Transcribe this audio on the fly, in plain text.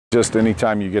Just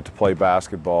anytime you get to play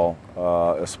basketball,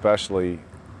 especially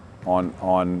in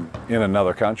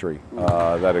another country,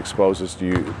 that exposes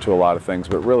you to a lot of things.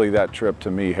 But really that trip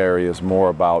to me, Harry, is more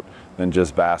about than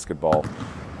just basketball.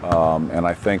 And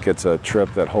I think it's a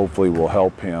trip that hopefully will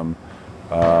help him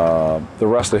the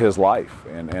rest of his life,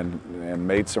 and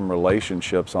made some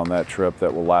relationships on that trip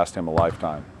that will last him a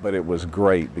lifetime. But it was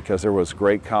great because there was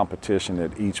great competition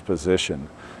at each position.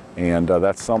 And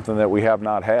that's something that we have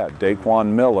not had.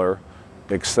 Daquan Miller,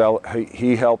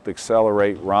 he helped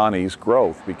accelerate Ronnie's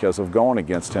growth because of going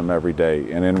against him every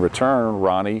day. And in return,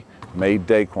 Ronnie made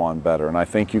Daquan better. And I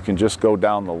think you can just go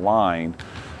down the line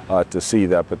to see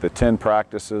that. But the 10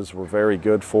 practices were very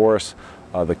good for us.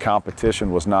 The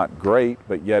competition was not great,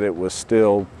 but yet it was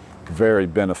still very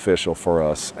beneficial for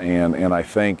us. And I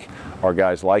think our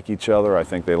guys like each other. I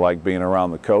think they like being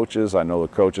around the coaches. I know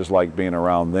the coaches like being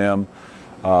around them.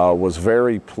 Was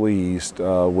very pleased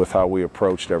with how we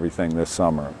approached everything this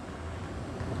summer.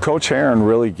 Coach Herrin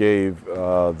really gave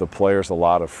the players a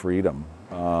lot of freedom.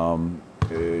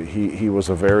 He was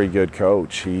a very good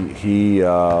coach. He did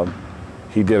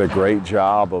a great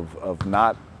job of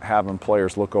not having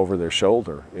players look over their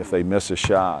shoulder if they miss a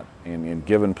shot, and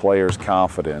giving players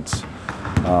confidence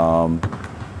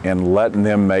and letting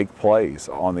them make plays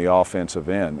on the offensive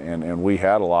end. And we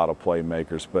had a lot of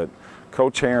playmakers, but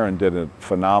Coach Herrin did a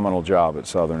phenomenal job at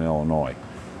Southern Illinois.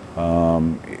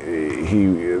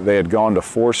 They had gone to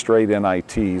 4 straight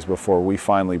NITs before we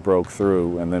finally broke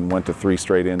through, and then went to 3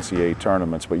 straight NCAA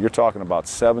tournaments. But you're talking about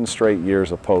 7 straight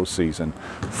years of postseason,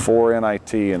 4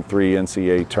 NIT and 3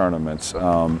 NCAA tournaments.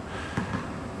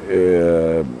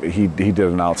 He did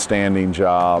an outstanding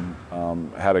job.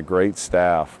 Had a great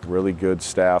staff, really good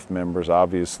staff members.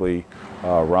 Obviously,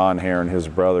 Ron Herrin, his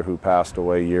brother, who passed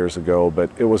away years ago, but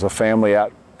it was a family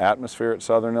atmosphere at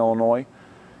Southern Illinois,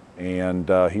 and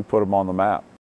he put them on the map.